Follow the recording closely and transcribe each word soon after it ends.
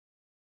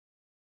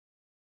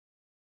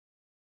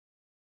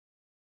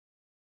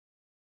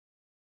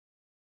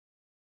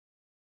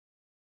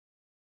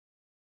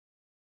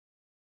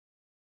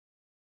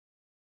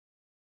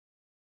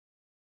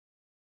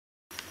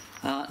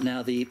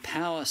Now the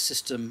power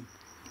system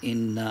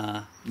in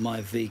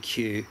my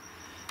VQ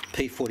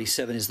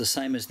P-47 is the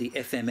same as the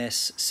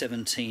FMS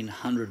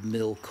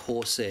 1700mm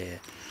Corsair.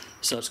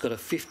 So it's got a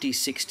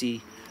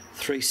 50-60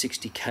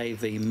 360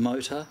 kV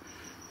motor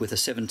with a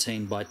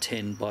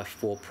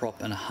 17x10x4 prop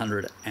and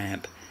 100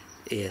 amp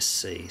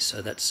ESC.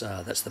 So that's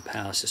the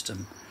power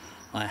system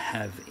I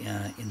have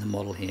in the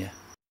model here.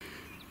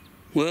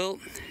 Well,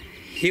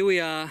 here we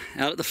are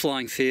out at the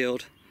flying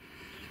field,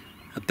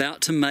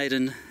 about to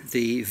maiden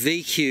the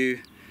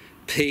VQ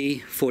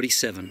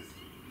P-47.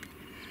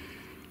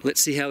 Let's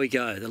see how we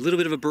go. A little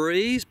bit of a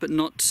breeze, but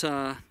not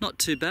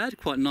too bad.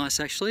 Quite nice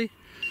actually.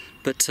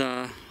 But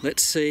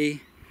let's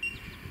see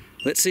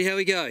how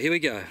we go. Here we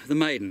go. The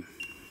Maiden.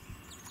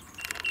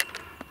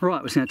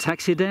 Right, we're just going to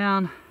taxi her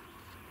down,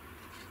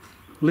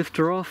 lift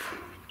her off,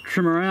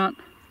 trim her out,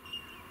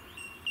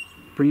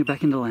 bring her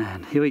back into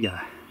land. Here we go.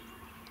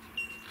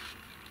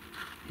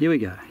 Here we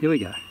go. Here we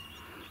go.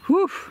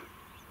 Whew.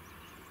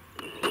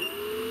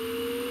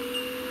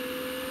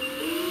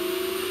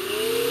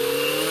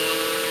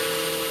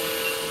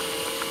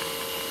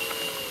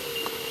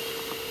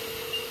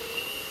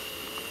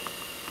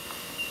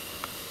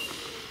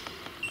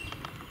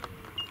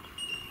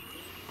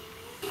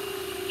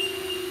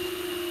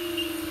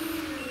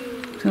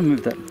 I'm going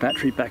to move that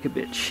battery back a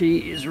bit.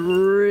 She is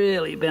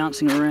really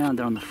bouncing around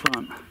there on the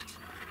front.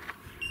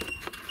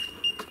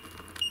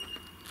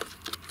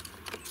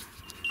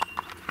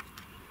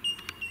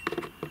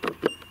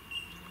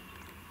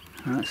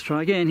 Alright, let's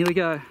try again. Here we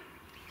go.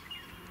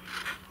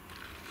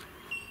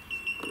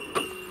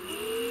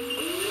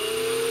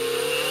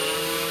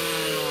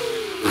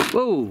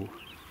 Whoa!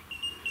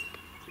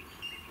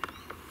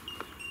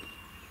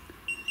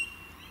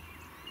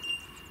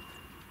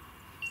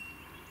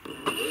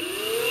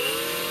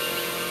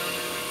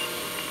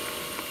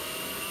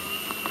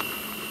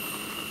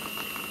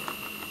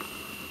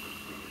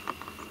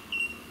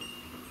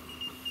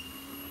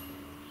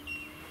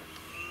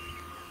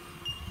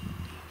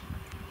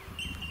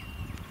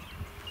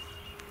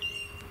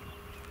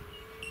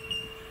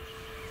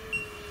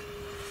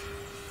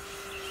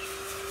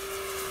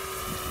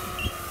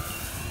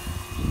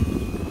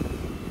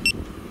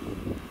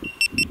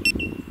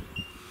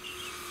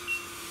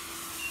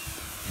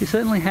 She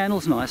certainly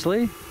handles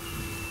nicely.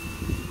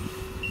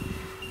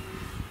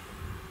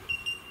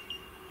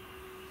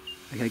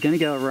 Okay, going to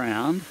go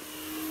around.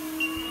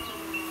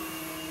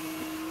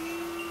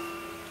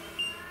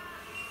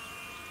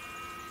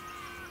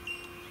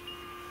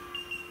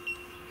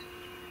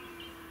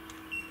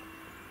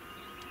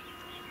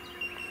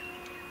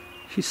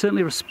 She's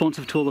certainly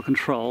responsive to all the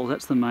controls,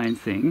 that's the main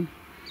thing.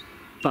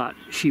 But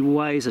she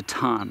weighs a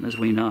ton, as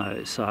we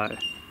know, so.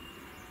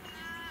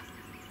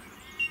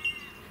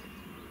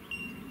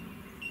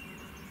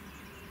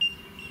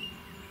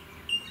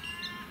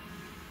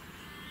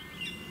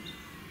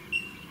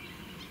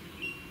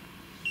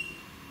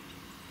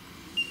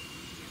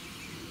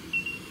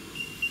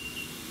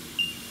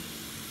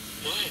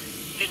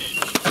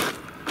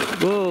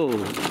 Whoa.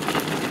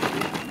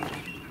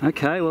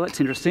 Okay, well that's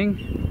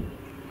interesting.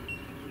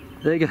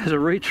 There goes a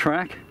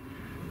retract.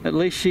 At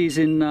least she's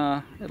in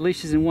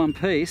one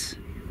piece.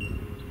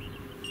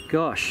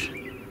 Gosh.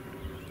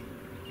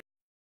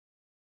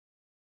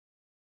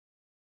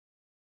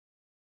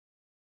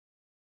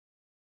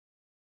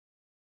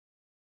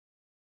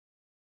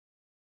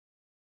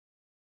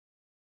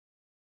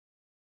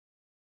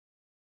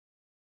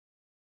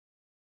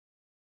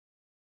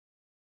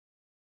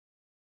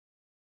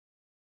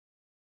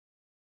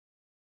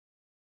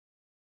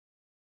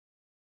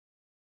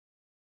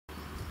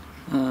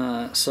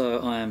 So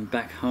I am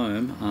back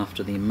home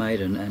after the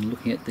Maiden and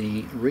looking at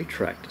the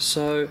retract.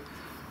 So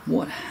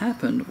what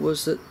happened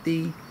was that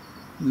the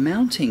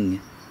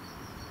mounting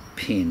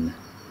pin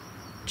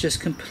just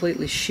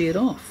completely sheared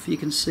off. You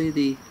can see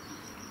the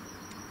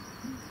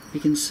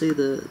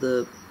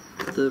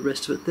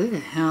rest of it there.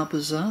 How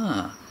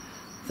bizarre.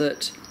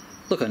 That,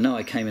 look, I know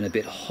I came in a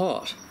bit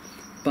hot,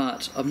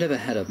 but I've never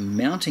had a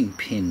mounting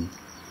pin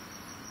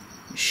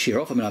shear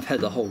off. I mean, I've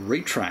had the whole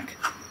retract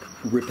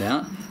rip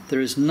out. There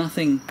is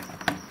nothing.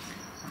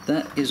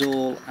 That is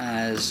all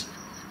as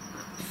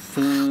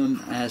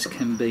firm as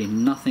can be.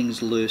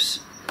 Nothing's loose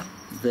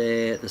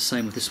there. The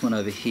same with this one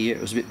over here.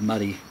 It was a bit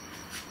muddy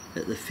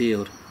at the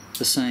field.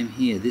 The same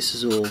here. This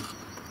is all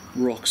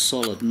rock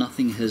solid.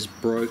 Nothing has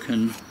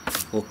broken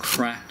or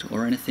cracked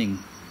or anything.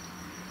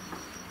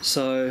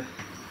 So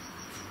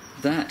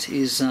that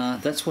is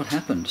that's what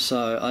happened.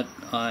 So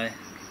I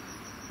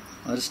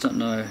just don't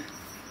know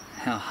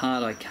how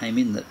hard I came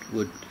in that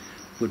would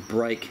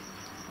break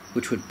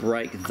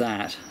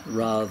that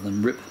rather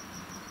than rip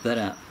that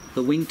out.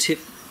 The wingtip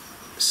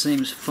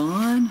seems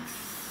fine,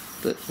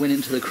 that went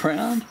into the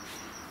ground.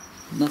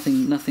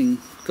 Nothing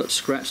got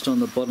scratched on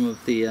the bottom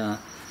of the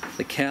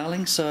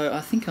cowling, so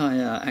I think I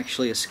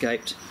actually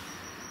escaped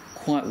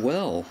quite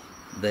well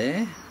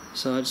there.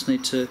 So I just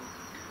need to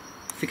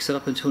fix it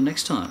up until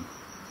next time.